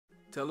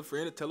tell a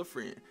friend to tell a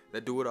friend.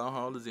 That Do It All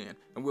haul is in.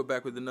 And we're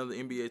back with another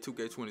NBA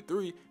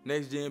 2K23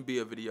 next gen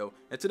build video.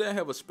 And today I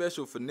have a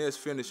special finesse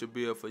finisher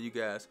build for you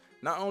guys.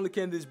 Not only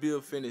can this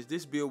build finish,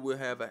 this build will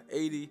have an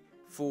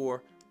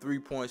 84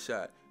 3-point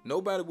shot.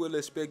 Nobody will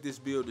expect this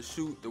build to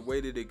shoot the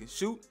way that it can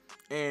shoot,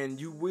 and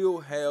you will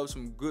have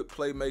some good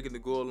playmaking to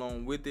go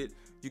along with it.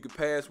 You can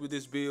pass with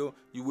this build.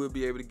 You will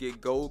be able to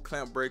get gold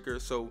clamp breaker,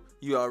 so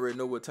you already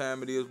know what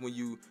time it is when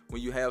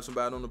you have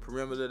somebody on the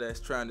perimeter that's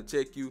trying to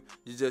check you.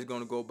 You're just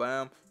gonna go by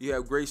them. You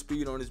have great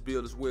speed on this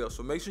build as well,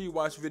 so make sure you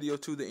watch the video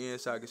to the end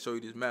so I can show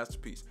you this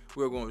masterpiece.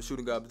 We're going to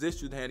shooting guard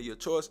position, the hand of your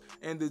choice,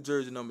 and the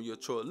jersey number of your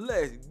choice.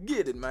 Let's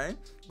get it, man.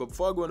 But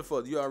before I go any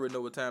further, you already know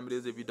what time it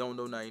is. If you don't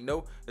know, now you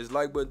know. It's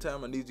like button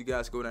time. I need you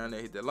guys to go down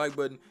there, hit that like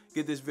button,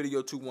 get this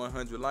video to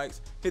 100 likes,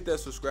 hit that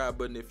subscribe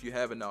button if you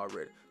haven't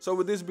already. So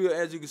with this build,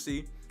 as you can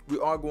see, we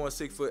are going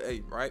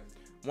 6'8", right?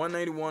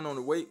 191 on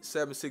the weight,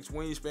 7'6"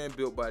 wingspan,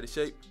 built body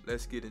shape.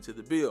 Let's get into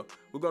the build.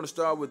 We're going to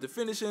start with the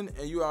finishing,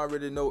 and you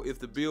already know if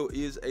the build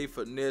is a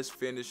finesse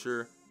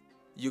finisher,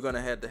 you're going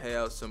to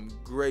have some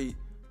great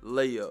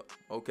layup,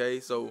 okay?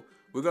 So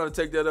we're going to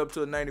take that up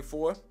to a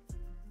 94.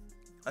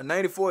 A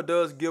 94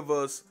 does give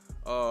us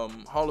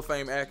Hall of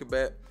Fame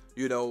Acrobat.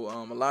 You know,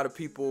 a lot of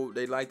people,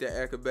 they like that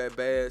Acrobat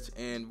badge,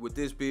 and with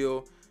this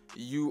build,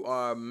 you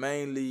are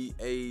mainly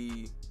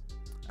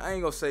I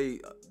ain't gonna say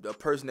a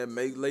person that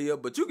make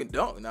layup, but you can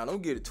dunk. Now,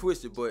 don't get it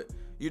twisted, but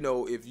you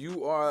know, if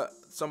you are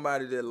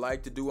somebody that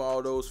like to do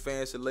all those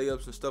fancy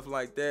layups and stuff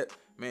like that,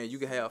 man, you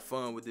can have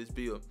fun with this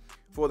build.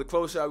 For the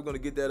close shot, we're gonna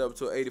get that up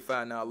to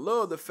 85. Now, I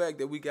love the fact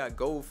that we got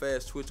gold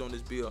fast twitch on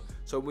this build,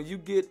 so when you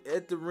get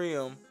at the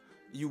rim,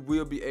 you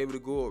will be able to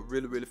go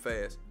really, really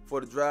fast.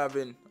 For the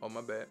driving, oh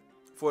my bad.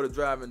 For the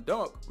driving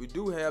dunk, we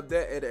do have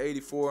that at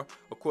 84.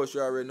 Of course, you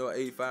already know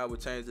 85 will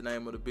change the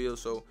name of the build,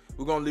 so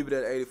we're gonna leave it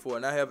at 84.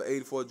 And I have an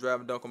 84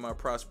 driving dunk on my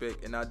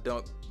prospect, and I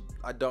dunk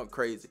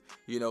crazy.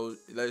 You know,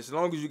 as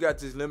long as you got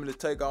this limited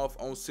takeoff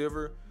on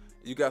silver,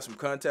 you got some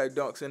contact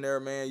dunks in there,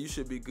 man, you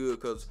should be good,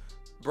 because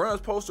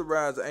bronze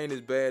posterizer ain't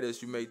as bad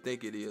as you may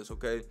think it is,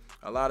 okay?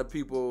 A lot of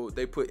people,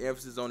 they put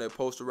emphasis on that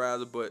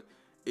posterizer, but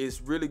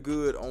it's really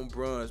good on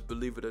bronze,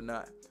 believe it or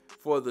not.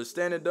 For the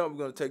standing dunk,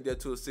 we're gonna take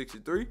that to a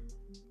 63.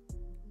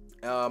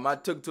 I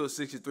took it to a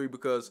 63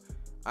 because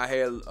I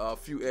had a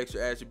few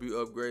extra attribute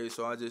upgrades,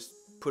 so I just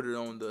put it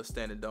on the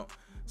standard dunk.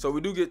 So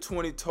we do get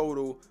 20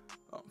 total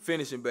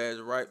finishing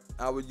badges, right?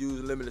 I would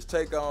use limitless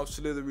takeoff,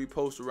 slithery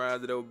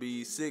posterizer. That would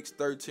be 6,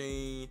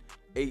 13,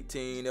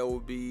 18. That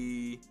would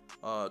be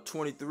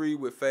 23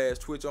 with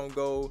fast twitch on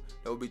gold.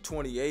 That would be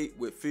 28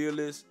 with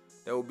fearless.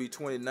 That would be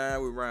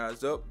 29 with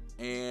rise up,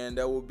 and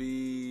that would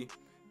be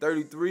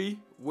 33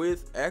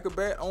 with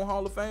Acrobat on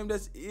Hall of Fame.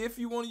 That's if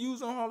you want to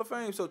use on Hall of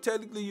Fame. So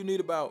technically you need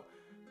about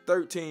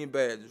 13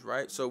 badges,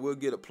 right? So we'll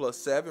get a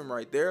 +7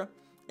 right there,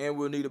 and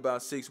we'll need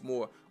about 6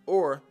 more.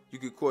 Or you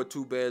could core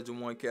 2 badges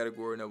in one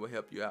category, and that will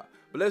help you out.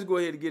 But let's go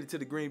ahead and get it to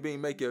the green bean,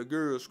 make your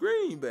girl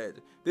scream badge.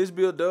 This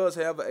build does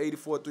have an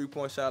 84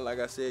 3-point shot. Like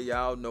I said,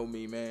 y'all know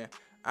me, man.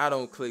 I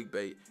don't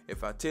clickbait.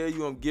 If I tell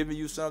you I'm giving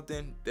you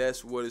something,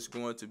 that's what it's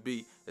going to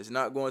be. It's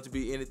not going to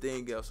be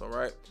anything else, all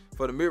right?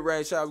 For the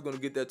mid-range shot, we're going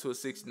to get that to a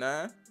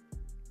 69.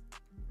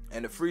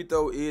 And the free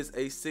throw is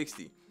a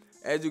 60.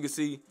 As you can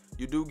see,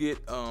 you do get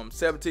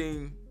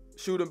 17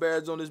 shooting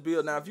badges on this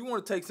build. Now, if you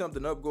want to take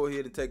something up, go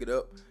ahead and take it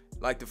up,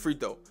 like the free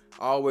throw.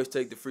 I always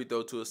take the free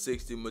throw to a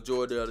 60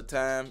 majority of the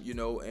time, you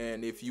know,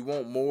 and if you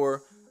want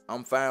more,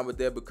 I'm fine with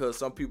that, because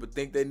some people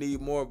think they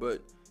need more,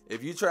 but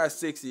if you try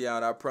 60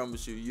 out, I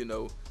promise you, you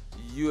know,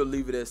 you'll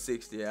leave it at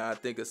 60. I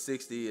think a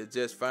 60 is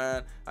just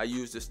fine. I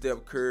use the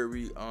Steph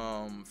Curry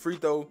free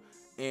throw,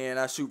 and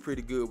I shoot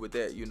pretty good with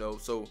that, you know.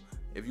 So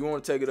if you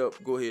want to take it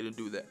up, go ahead and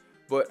do that.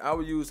 But I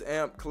would use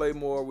Amp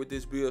Claymore with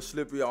this build,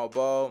 slippery all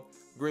ball,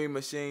 green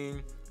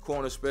machine,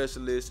 corner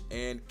specialist,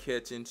 and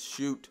catch and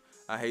shoot.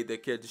 I hate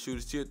that catch and shoot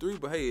is tier 3,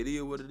 but hey, it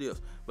is what it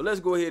is. But let's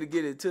go ahead and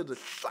get it to the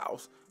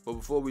sauce. But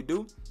before we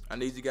do, I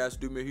need you guys to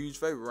do me a huge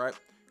favor, right?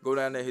 Go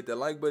down there, hit that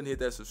like button, hit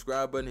that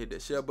subscribe button, hit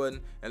that share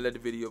button, and let the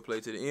video play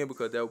to the end,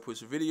 because that will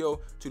push the video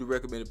to the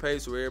recommended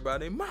page so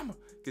everybody and mama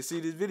can see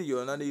this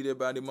video. And I need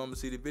everybody and mama to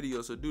see the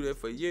video, so do that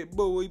for you. Yeah,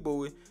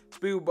 boy.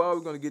 Speed with ball,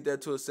 we're going to get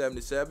that to a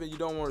 77. You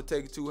don't want to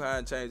take it too high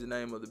and change the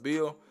name of the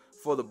build.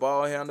 For the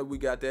ball handler, we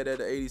got that at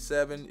an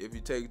 87. If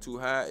you take it too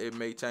high, it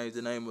may change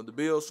the name of the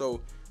build,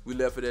 so we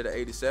left it at an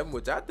 87,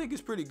 which I think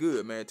is pretty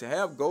good, man. To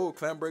have gold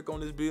clamp break on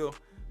this build,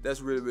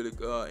 that's really,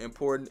 really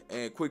important,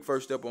 and quick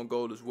first step on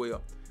gold as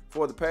well.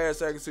 For the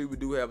pass accuracy, we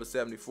do have a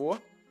 74.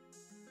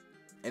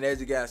 And as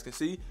you guys can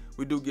see,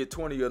 we do get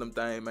 20 of them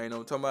things, man. You know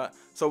what I'm talking about?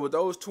 So with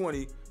those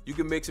 20, you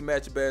can mix and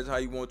match your badges how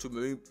you want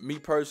to. Me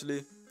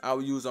personally, I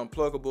would use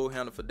unpluggable,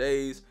 handle for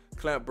days,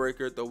 clamp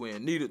breaker, throw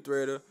in needle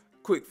threader,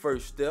 quick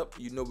first step.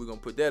 You know we're going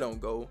to put that on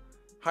gold.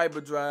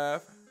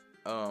 Hyperdrive,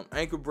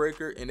 ankle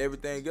breaker, and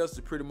everything else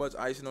is pretty much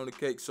icing on the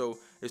cake. So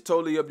it's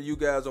totally up to you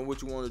guys on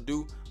what you want to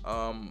do.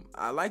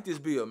 I like this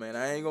build, man.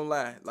 I ain't going to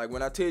lie. Like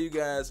when I tell you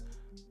guys,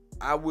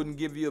 I wouldn't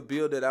give you a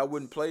build that I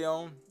wouldn't play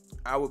on,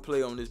 I would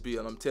play on this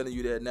build. I'm telling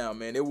you that now,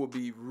 man. It will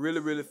be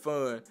really, really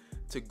fun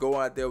to go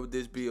out there with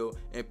this build,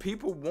 and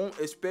people won't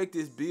expect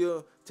this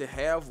build to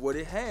have what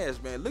it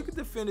has, man. Look at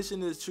the finishing,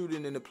 the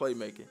shooting, and the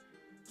playmaking.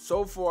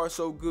 So far,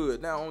 so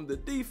good. Now on the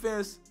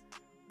defense,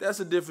 that's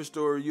a different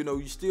story. You know,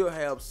 you still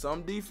have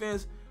some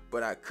defense,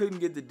 but I couldn't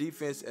get the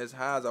defense as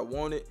high as I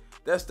wanted.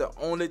 That's the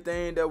only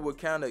thing that would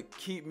kind of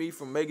keep me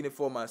from making it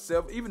for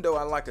myself, even though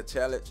I like a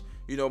challenge.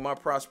 You know, my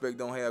prospect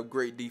don't have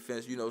great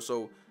defense, you know,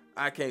 so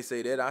I can't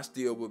say that. I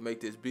still would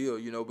make this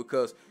build, you know,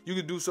 because you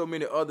can do so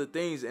many other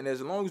things, and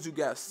as long as you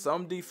got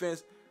some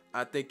defense,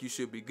 I think you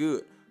should be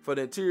good. For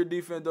the interior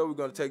defense, though, we're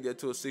going to take that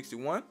to a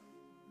 61.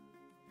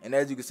 And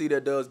as you can see,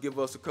 that does give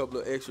us a couple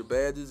of extra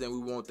badges, and we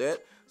want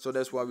that, so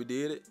that's why we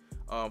did it.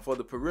 For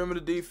the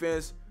perimeter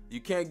defense, you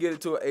can't get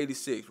it to an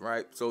 86,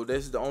 right? So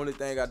this is the only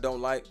thing I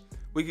don't like.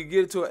 We could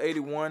get it to an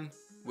 81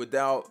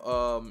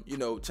 without, you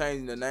know,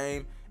 changing the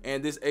name.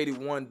 And this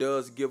 81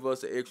 does give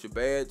us an extra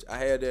badge. I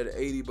had that at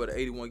 80, but an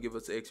 81 give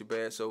us an extra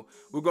badge. So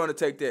we're going to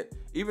take that.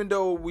 Even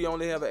though we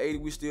only have an 80,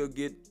 we still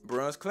get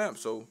bronze clamp.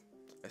 So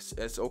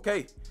that's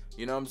okay.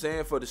 You know what I'm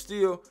saying? For the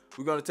steel,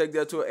 we're going to take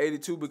that to an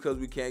 82 because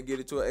we can't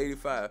get it to an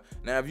 85.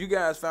 Now, if you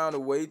guys found a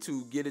way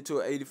to get it to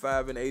an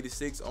 85 and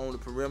 86 on the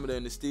perimeter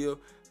and the steel,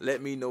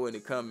 let me know in the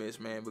comments,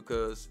 man,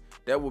 because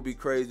that would be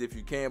crazy if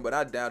you can. But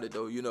I doubt it,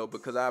 though, you know,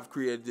 because I've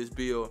created this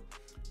build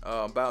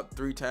about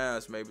 3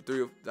 times, maybe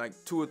 2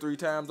 or 3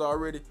 times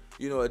already,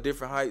 you know, at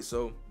different heights.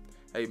 So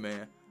hey,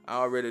 man, I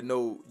already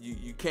know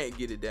you can't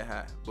get it that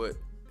high, but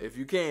if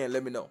you can,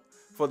 let me know.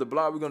 For the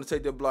block, we're going to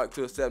take that block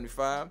to a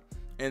 75,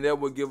 and that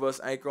will give us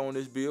anchor on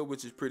this build,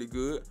 which is pretty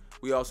good.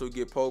 We also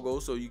get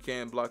pogo, so you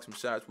can block some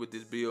shots with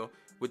this build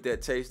with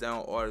that chase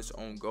down artist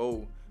on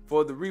goal.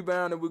 For the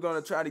rebound, we're going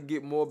to try to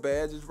get more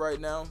badges right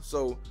now,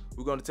 so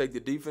we're going to take the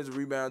defensive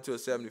rebound to a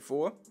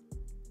 74.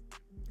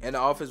 And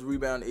the offensive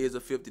rebound is a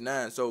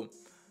 59. So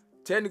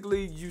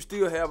technically, you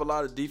still have a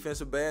lot of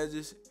defensive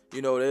badges.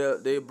 You know,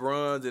 they're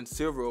bronze and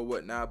silver or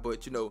whatnot,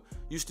 but you know,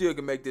 you still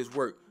can make this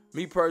work.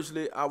 Me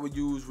personally, I would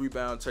use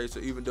rebound chaser,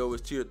 even though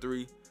it's tier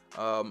 3.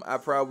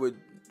 I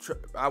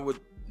would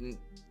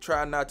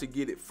try not to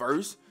get it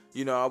first.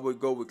 You know, I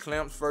would go with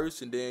clamps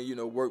first, and then, you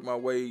know, work my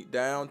way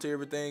down to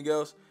everything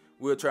else.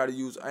 We'll try to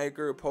use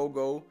anchor,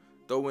 pogo,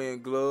 throw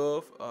in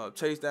glove,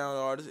 chase down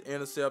artist,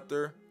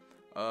 interceptor.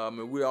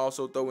 And we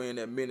also throw in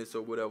that minutes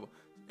or whatever,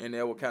 and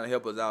that will kind of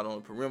help us out on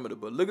the perimeter.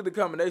 But look at the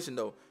combination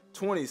though: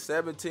 20,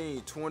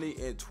 17, 20,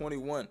 and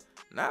 21.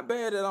 Not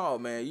bad at all,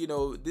 man. You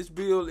know, this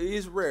build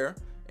is rare,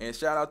 and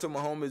shout out to my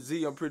homie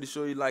Z. I'm pretty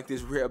sure you like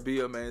this rare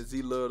build, man.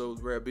 Z love those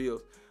rare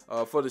builds.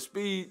 For the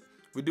speed,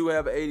 we do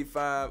have an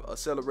 85.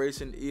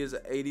 Acceleration is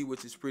an 80,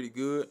 which is pretty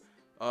good.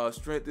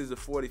 Strength is a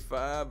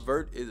 45.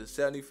 Vert is a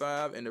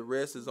 75, and the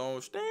rest is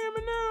on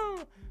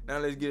stamina. Now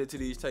let's get into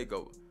these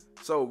takeovers.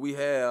 So we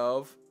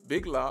have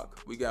big lock,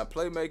 we got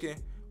playmaking,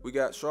 we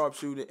got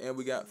sharpshooting, and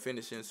we got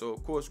finishing. So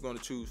of course we're going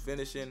to choose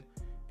finishing,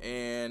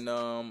 and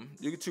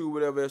you can choose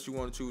whatever else you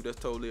want to choose. That's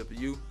totally up to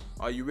you.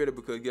 Are you ready?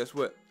 Because guess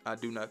what, I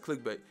do not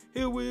clickbait.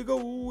 Here we go,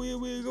 here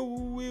we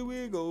go, here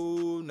we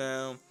go.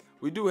 Now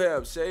we do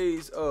have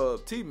shades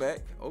of T-Mac,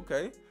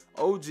 okay,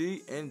 OG,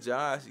 and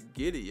Josh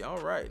Giddey.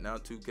 All right, now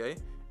 2K,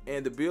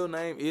 and the build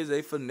name is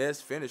a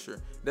finesse finisher.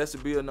 That's the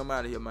build. I'm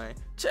out of here, man.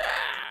 Ciao.